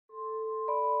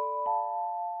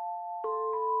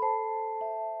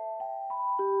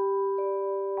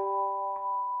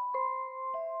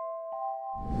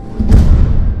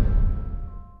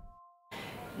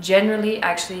Generally,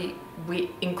 actually, we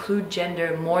include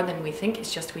gender more than we think.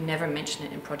 It's just we never mention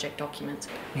it in project documents.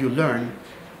 You learn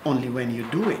only when you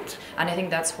do it. And I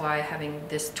think that's why having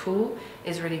this tool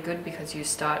is really good, because you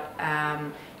start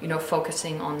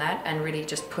focusing on that and really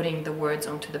just putting the words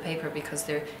onto the paper, because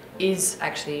there is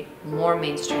actually more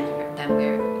mainstream than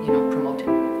we're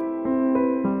promoting.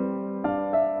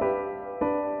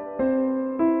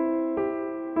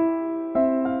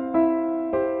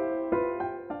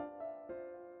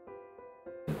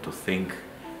 To think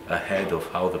ahead of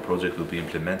how the project will be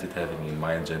implemented, having in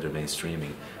mind gender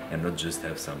mainstreaming, and not just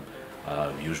have some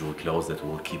usual clause that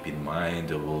we'll keep in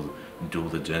mind or we'll do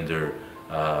the gender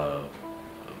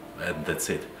and that's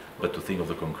it. But to think of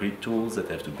the concrete tools that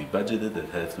have to be budgeted, that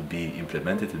have to be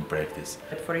implemented in practice.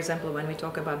 For example, when we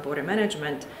talk about border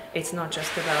management, it's not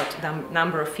just about the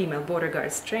number of female border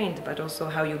guards trained, but also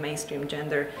how you mainstream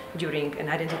gender during an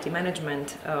identity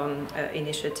management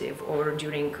initiative, or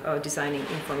during designing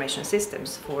information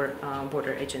systems for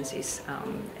border agencies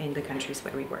in the countries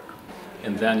where we work.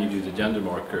 And then you do the gender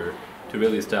marker to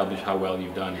really establish how well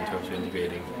you've done in terms of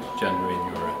integrating gender in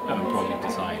your project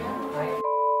design.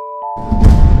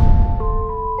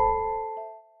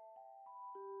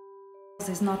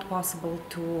 It's not possible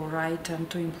to write and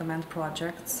to implement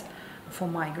projects for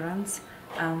migrants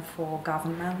and for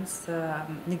governments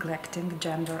neglecting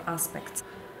gender aspects.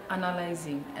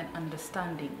 Analyzing and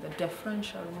understanding the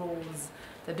differential roles,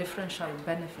 the differential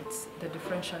benefits, the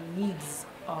differential needs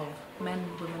of men,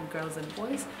 women, girls and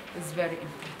boys is very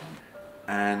important.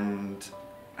 And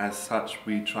as such,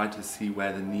 we try to see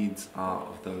where the needs are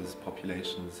of those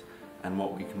populations and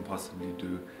what we can possibly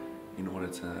do in order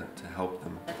to help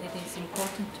them. It is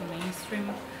important to mainstream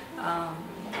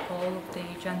all of the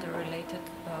gender-related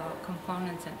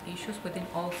components and issues within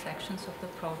all sections of the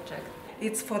project.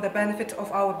 It's for the benefit of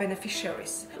our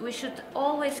beneficiaries. We should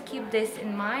always keep this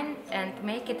in mind and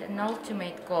make it an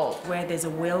ultimate goal. Where there's a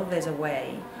will, there's a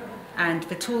way. And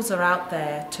the tools are out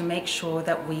there to make sure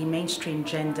that we mainstream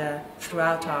gender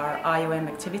throughout our IOM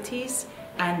activities,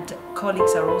 and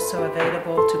colleagues are also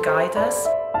available to guide us.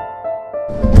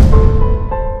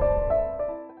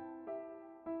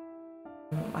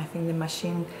 I think the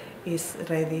machine is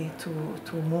ready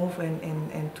to move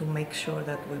and to make sure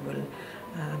that we will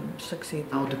succeed.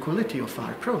 Now the quality of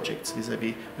our projects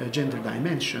vis-à-vis gender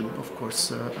dimension, of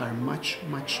course, are much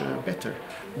better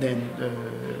than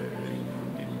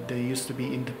they used to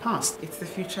be in the past. It's the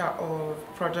future of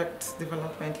project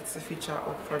development, it's the future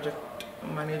of project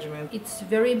management. It's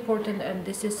very important, and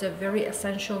this is a very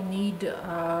essential need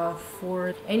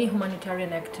for any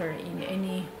humanitarian actor in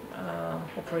any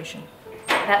operation.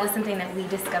 That was something that we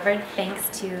discovered thanks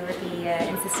to the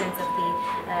insistence of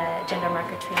the gender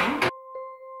marker training.